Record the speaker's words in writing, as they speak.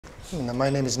My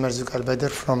name is Marzouq Albadr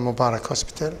from Mubarak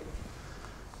Hospital.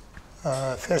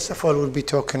 First of all, we'll be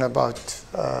talking about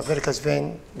varicose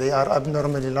vein. They are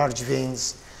abnormally large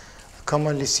veins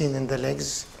commonly seen in the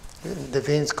legs. The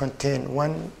veins contain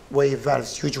one-way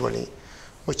valves usually,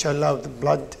 which allow the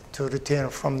blood to return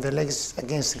from the legs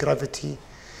against gravity.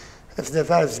 If the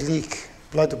valves leak,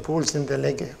 blood pools in the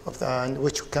leg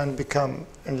which can become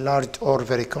enlarged or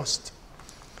varicose.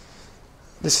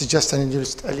 This is just an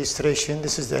illustration.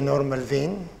 This is the normal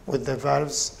vein with the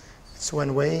valves. It's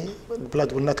one way. The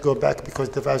blood will not go back because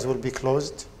the valves will be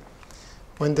closed.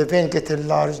 When the vein gets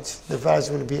enlarged, the valves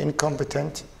will be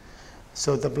incompetent,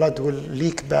 so the blood will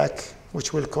leak back,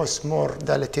 which will cause more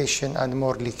dilatation and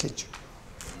more leakage.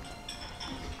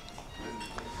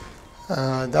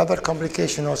 The other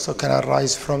complication also can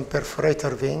arise from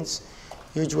perforator veins.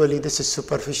 Usually this is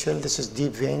superficial, this is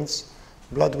deep veins.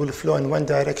 Blood will flow in one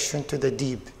direction to the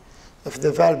deep. If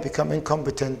the valve becomes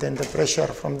incompetent, then the pressure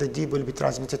from the deep will be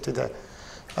transmitted to the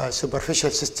superficial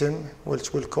system,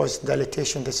 which will cause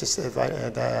dilatation. This is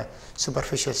the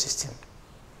superficial system.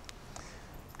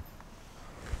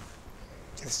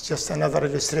 It's just another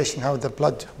illustration how the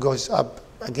blood goes up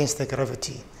against the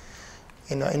gravity.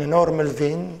 In a normal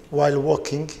vein, while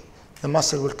walking, the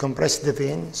muscle will compress the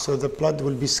vein, so the blood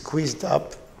will be squeezed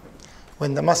up.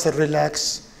 When the muscle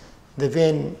relaxes, the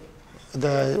vein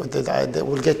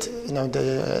will get,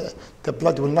 the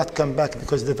blood will not come back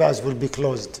because the valves will be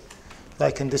closed.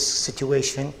 Like in this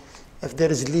situation, if there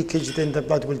is leakage, then the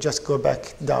blood will just go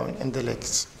back down in the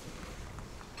legs.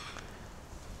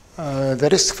 The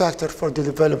risk factor for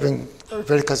developing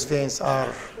varicose veins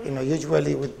are,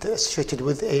 usually associated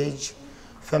with age,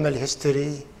 family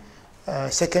history.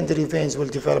 Secondary veins will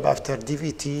develop after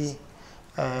DVT,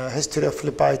 history of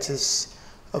phlebitis,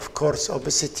 of course,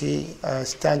 obesity,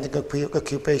 standing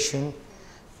occupation,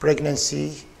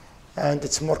 pregnancy, and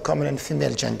it's more common in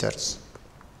female genders.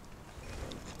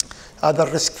 Other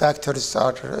risk factors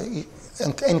are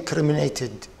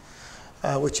incriminated,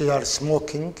 which are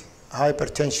smoking,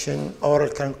 hypertension, oral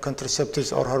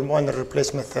contraceptives or hormonal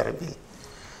replacement therapy,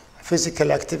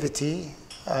 physical activity,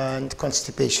 and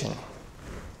constipation.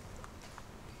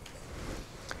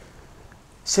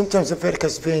 Symptoms of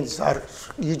varicose veins are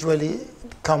usually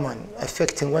common,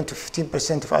 affecting 1 to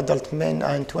 15% of adult men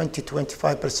and 20 to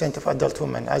 25% of adult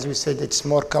women. As we said, it's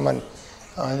more common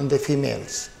in the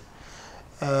females.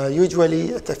 Usually,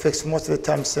 it affects most of the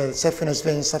time, saphenous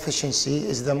vein insufficiency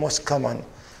is the most common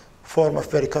form of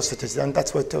varicosities, and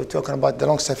that's what we're talking about, the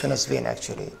long saphenous vein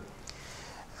actually.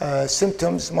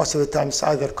 Symptoms, most of the time, is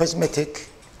either cosmetic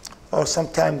or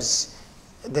sometimes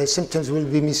the symptoms will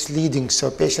be misleading,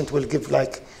 so patient will give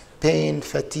like pain,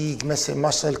 fatigue,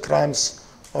 muscle cramps,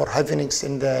 or heaviness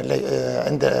in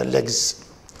the legs.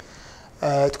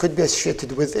 It could be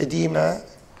associated with edema.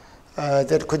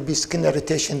 There could be skin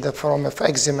irritation in the form of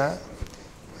eczema.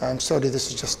 I'm sorry,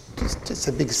 this is it's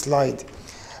a big slide.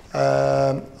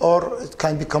 Or it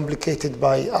can be complicated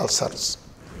by ulcers.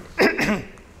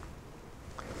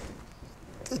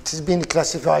 It has been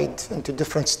classified into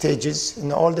different stages.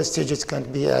 All the stages can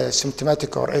be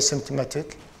symptomatic or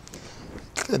asymptomatic.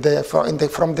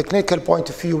 From the clinical point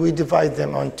of view, we divide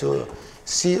them onto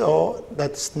CO,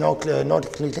 that's no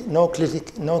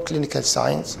clinical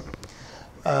signs.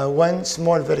 One,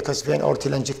 small varicose vein or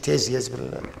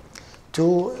telangiectasia.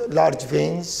 Two, large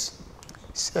veins.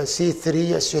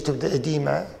 C3, associated with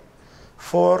edema.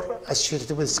 4,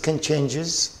 associated with skin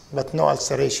changes, but no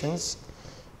ulcerations.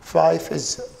 5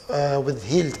 is with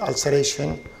healed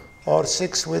ulceration, or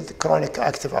 6 with chronic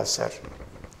active ulcer.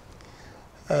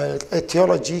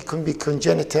 Etiology can be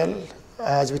congenital,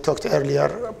 as we talked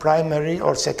earlier, primary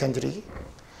or secondary.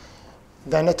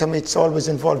 The anatomy, it's always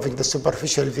involving the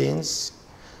superficial veins.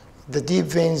 The deep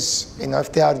veins,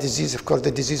 if they are diseased, of course,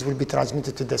 the disease will be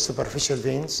transmitted to the superficial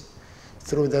veins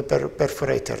through the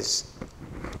perforators.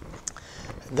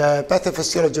 The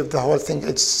pathophysiology of the whole thing,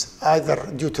 it's either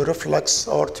due to reflux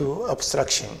or to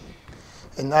obstruction.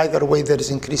 In either way, there is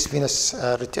increased venous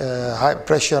high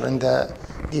pressure in the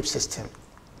deep system.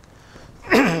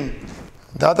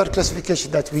 The other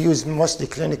classification that we use mostly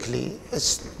clinically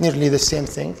is nearly the same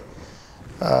thing.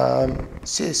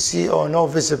 CO, no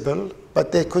visible,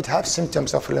 but they could have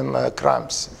symptoms of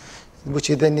cramps, which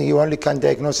then you only can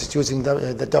diagnose it using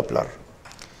the Doppler.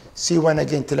 C1,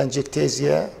 again,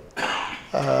 telangiectasia,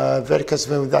 varicose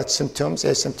vein without symptoms,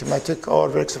 asymptomatic, or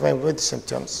varicose vein with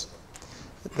symptoms.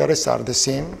 The rest are the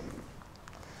same.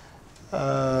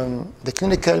 The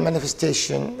clinical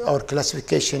manifestation or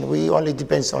classification, we only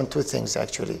depends on 2 things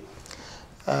actually.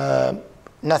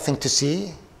 Nothing to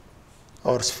see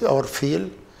or feel,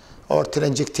 or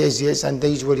telangiectasias, and they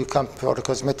usually come for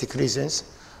cosmetic reasons,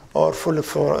 or full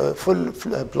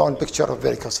blown picture of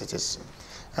varicosities.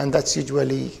 And that's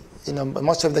usually,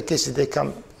 most of the cases they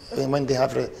come when they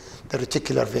have the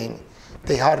reticular vein.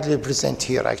 They hardly present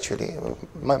here, actually.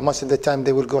 Most of the time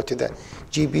they will go to the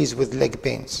GBs with leg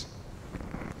pains.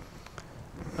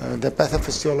 The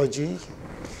pathophysiology,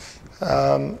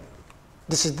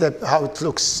 this is how it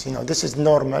looks. This is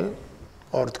normal,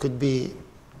 or it could be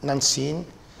non-seen.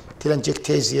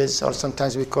 Telangiectasias, or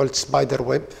sometimes we call it spider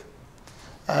web,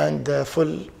 and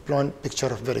full-blown picture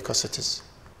of varicosities.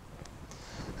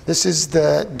 This is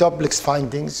the duplex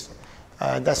findings.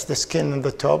 That's the skin on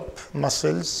the top,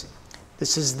 muscles.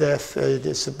 This is the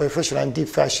superficial and deep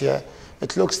fascia.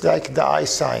 It looks like the eye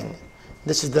sign.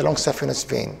 This is the long saphenous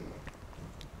vein.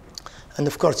 And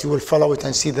of course, you will follow it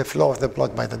and see the flow of the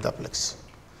blood by the duplex.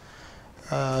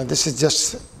 This is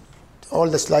just, all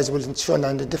the slides will show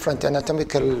on the different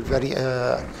anatomical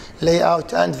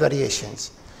layout and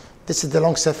variations. This is the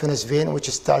long saphenous vein, which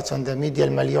starts on the medial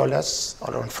malleolus,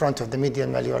 or in front of the medial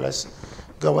malleolus,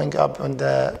 going up on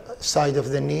the side of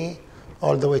the knee,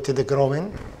 all the way to the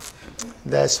groin.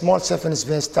 The small saphenous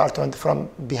veins start from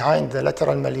behind the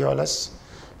lateral malleolus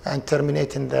and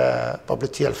terminate in the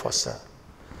popliteal fossa.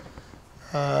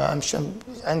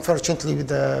 Unfortunately,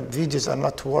 the videos are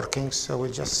not working, so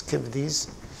we'll just skip these.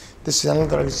 This is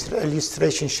another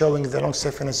illustration showing the long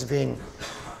saphenous vein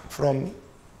from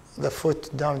the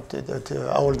foot down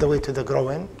all the way to the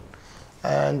groin,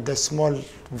 and the small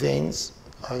veins,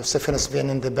 saphenous vein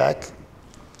in the back.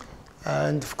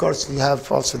 And of course, we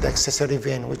have also the accessory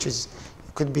vein, which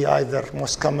could be either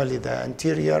most commonly the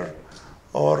anterior,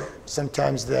 or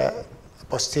sometimes the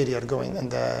posterior, going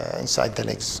inside the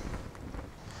legs.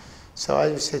 So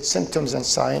I said symptoms and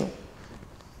sign.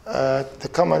 The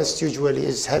commonest usually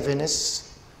is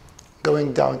heaviness,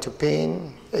 going down to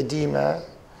pain, edema,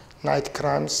 night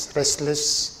cramps,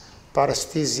 restless,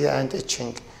 paresthesia, and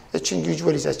itching. Itching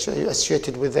usually is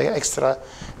associated with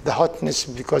the hotness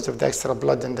because of the extra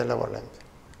blood in the lower limb.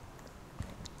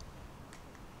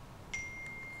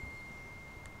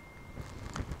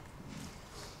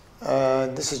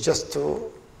 This is just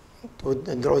to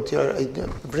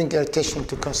bring your attention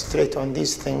to concentrate on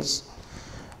these things.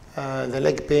 The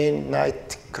leg pain,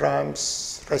 night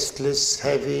cramps, restless,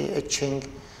 heavy, itching,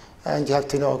 and you have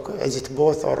to know, is it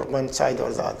both or one side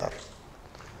or the other?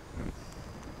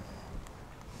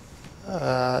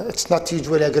 It's not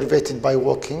usually aggravated by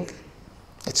walking.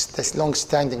 It's this long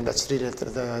standing that's really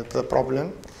the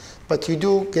problem. But you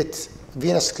do get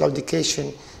venous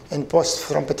claudication in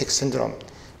post-thrombotic syndrome.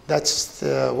 That's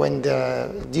when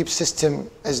the deep system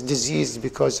is diseased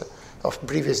because of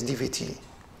previous DVT.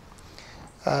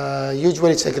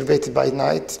 Usually it's aggravated by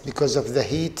night because of the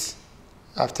heat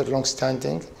after long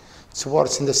standing. It's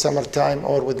worse in the summertime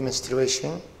or with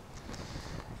menstruation.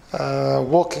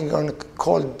 Walking on a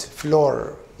cold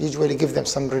floor usually give them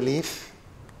some relief.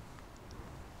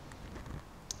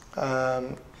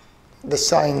 The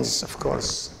signs, of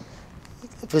course,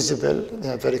 visible,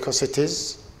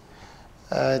 varicosities.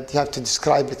 You have to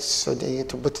describe it, so you have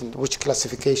to put in which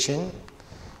classification,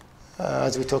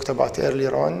 as we talked about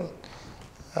earlier on.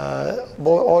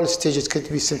 All stages could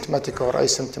be symptomatic or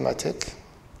asymptomatic.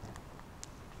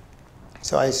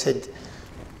 So I said,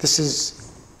 this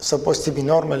is supposed to be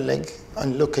normal leg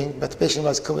and looking, but the patient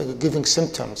was giving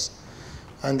symptoms,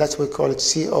 and that's what we call it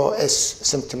COS,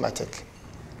 symptomatic.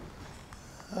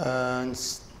 And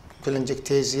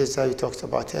telangiectasia, as I talked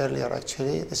about earlier,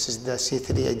 actually. This is the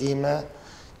C3 edema,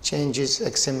 changes,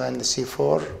 eczema, and the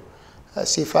C4.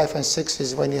 C5 and 6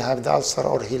 is when you have the ulcer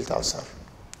or healed ulcer.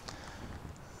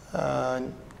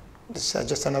 This is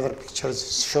just another picture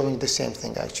showing the same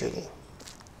thing, actually.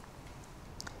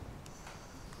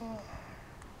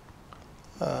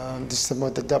 This is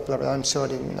about the Doppler. I'm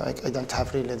sorry, I don't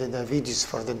have really the videos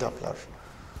for the Doppler.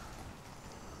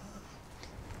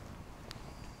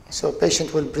 So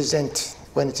patient will present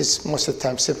when it is most of the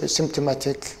time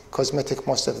symptomatic, cosmetic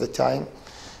most of the time.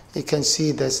 You can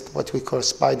see this, what we call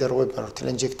spider web or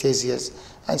telangiectasias,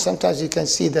 and sometimes you can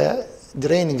see the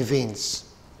draining veins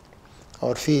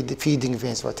or feeding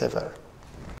veins, whatever.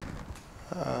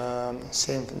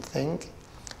 Same thing.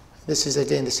 This is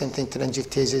again the same thing,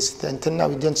 telangiectasias. Until now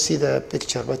we don't see the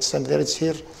picture, but there is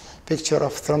here picture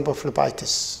of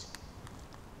thrombophlebitis.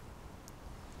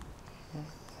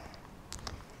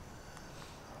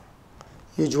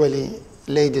 Usually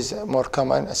ladies are more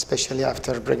common, especially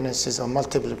after pregnancies or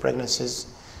multiple pregnancies,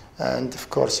 and of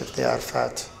course if they are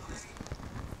fat.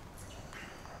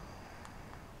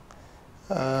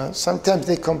 Sometimes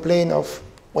they complain of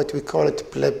what we call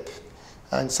it pleb,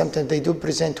 And sometimes they do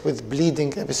present with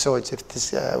bleeding episodes if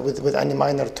this, with any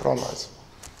minor traumas.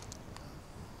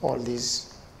 All these.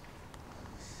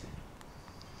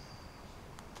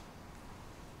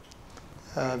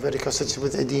 Varicosities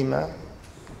with edema.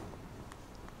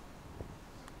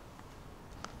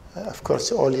 Of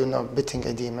course, all you know, pitting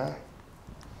edema.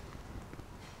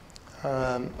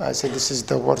 I said this is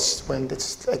the worst when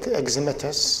it's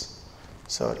eczematous,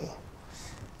 sorry.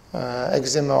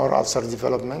 Eczema or ulcer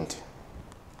development.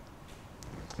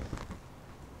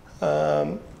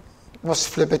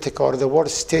 Most phlebitic or the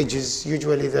worst stages,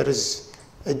 usually there is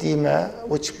edema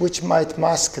which might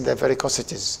mask the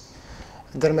varicosities.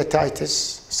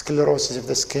 Dermatitis, sclerosis of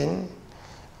the skin.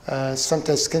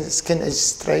 Sometimes skin is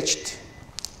stretched.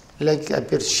 Leg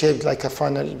appears shaped like a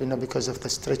funnel, because of the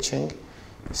stretching.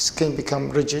 Skin become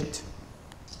rigid.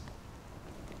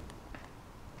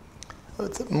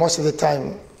 Most of the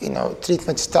time,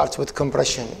 treatment starts with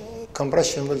compression.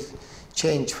 Compression will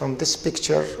change from this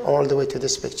picture all the way to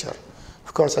this picture.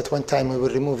 Of course, at one time we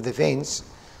will remove the veins,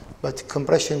 but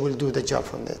compression will do the job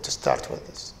from there to start with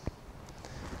this.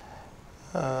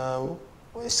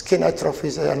 Skin atrophy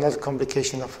is another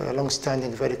complication of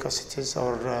long-standing varicosities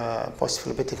or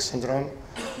post-phlebitic syndrome.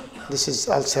 This is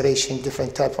ulceration,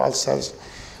 different type of ulcers.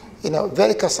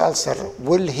 Varicose ulcer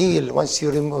will heal once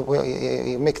you remove,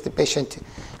 you make the patient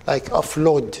like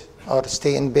offload or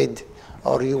stay in bed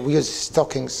or you use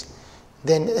stockings,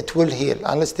 then it will heal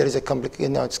unless there is a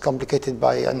it's complicated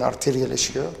by an arterial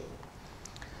issue.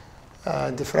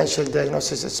 Differential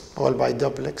diagnosis is called by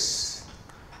duplex.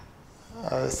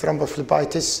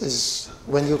 Thrombophlebitis is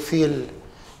when you feel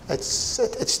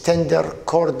it's tender,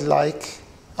 cord-like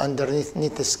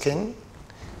underneath the skin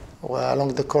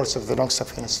along the course of the long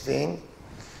saphenous vein.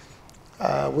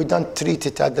 We don't treat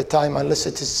it at the time unless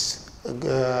it is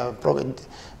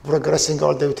progressing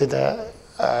all the way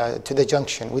to the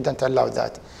junction. We don't allow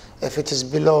that. If it is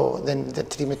below, then the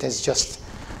treatment is just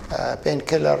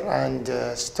painkiller and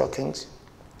stockings.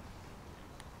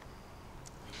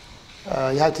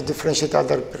 You have to differentiate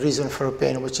other reason for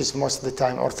pain, which is most of the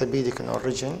time orthopedic in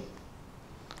origin.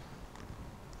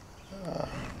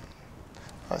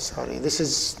 Sorry,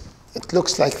 it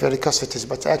looks like varicosities,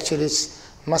 but actually it's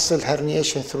muscle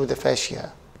herniation through the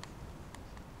fascia.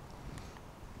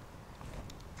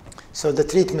 So the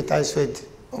treatment, I said,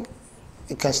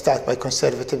 you can start by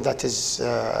conservative, that is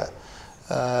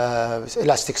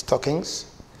elastic stockings.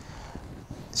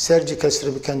 Surgical, so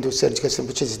we can do surgical,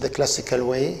 which is the classical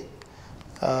way.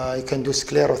 You can do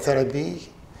sclerotherapy.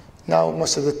 Now,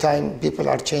 most of the time, people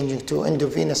are changing to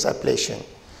endovenous ablation,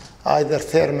 either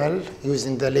thermal,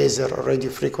 using the laser or radio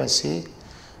frequency,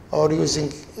 or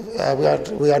using,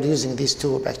 we are using these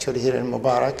two actually here in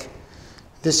Mubarak.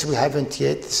 This we haven't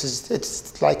yet.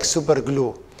 It's like super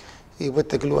glue. You put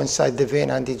the glue inside the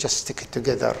vein and you just stick it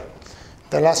together.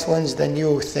 The last one is the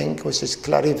new thing, which is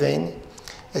Clarivane.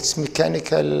 It's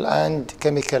mechanical and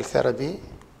chemical therapy.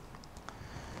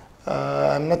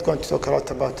 I'm not going to talk a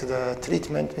lot about the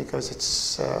treatment because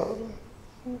it's,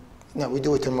 no, we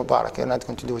do it in Mubarak. You're not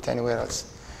going to do it anywhere else.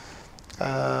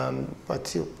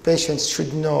 But patients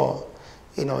should know,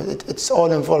 it's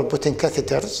all involved putting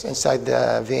catheters inside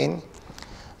the vein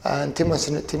and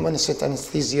timonicet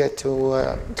anesthesia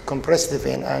to compress the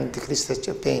vein and decrease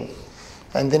the pain.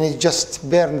 And then it just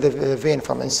burn the vein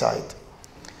from inside,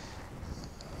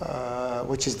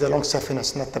 which is the long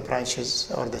saphenous, not the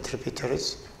branches or the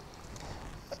tributaries.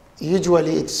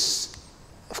 Usually it's,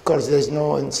 of course, there's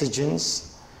no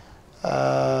incisions,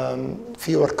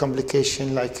 fewer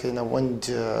complications like wound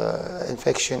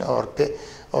infection or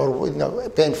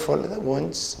painful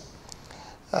wounds,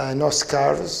 no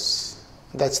scars.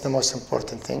 That's the most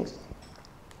important thing.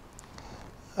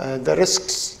 The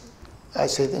risks, I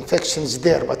said, infection is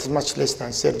there, but it's much less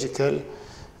than surgical.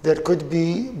 There could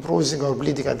be bruising or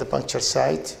bleeding at the puncture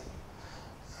site.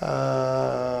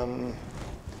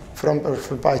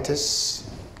 Thrombophlebitis.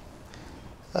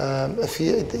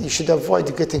 You should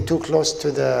avoid getting too close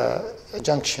to the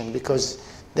junction because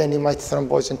then you might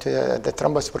thrombose into the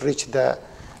thrombus will reach the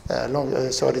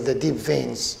the deep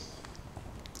veins,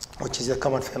 which is the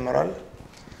common femoral.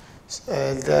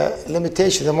 The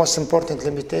limitation, the most important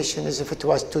limitation is if it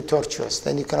was too tortuous,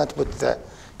 then you cannot put the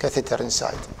catheter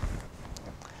inside.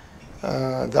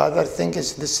 The other thing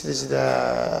is this is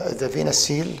the venous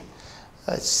seal.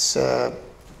 It's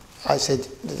I said,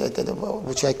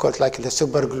 which I call like the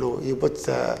super glue. You put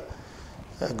the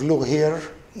glue here,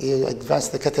 you advance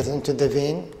the catheter into the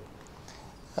vein.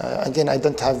 Again, I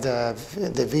don't have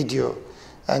the video,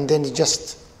 and then you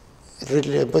just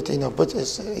really put,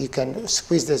 you can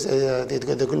squeeze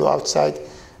the glue outside,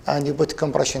 and you put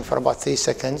compression for about 3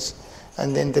 seconds,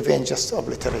 and then the vein just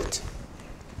obliterate.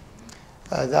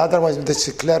 The other one is this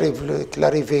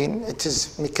clarivane. It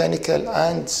is mechanical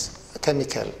and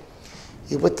chemical.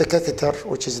 You put the catheter,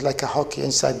 which is like a hockey,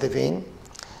 inside the vein,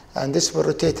 and this will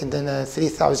rotate in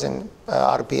 3,000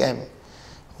 RPM,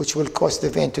 which will cause the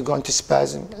vein to go into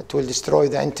spasm. It will destroy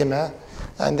the intima,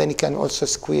 and then you can also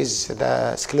squeeze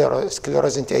the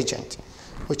sclerosing agent,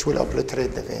 which will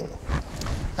obliterate the vein.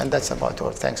 And that's about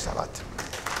all. Thanks a lot.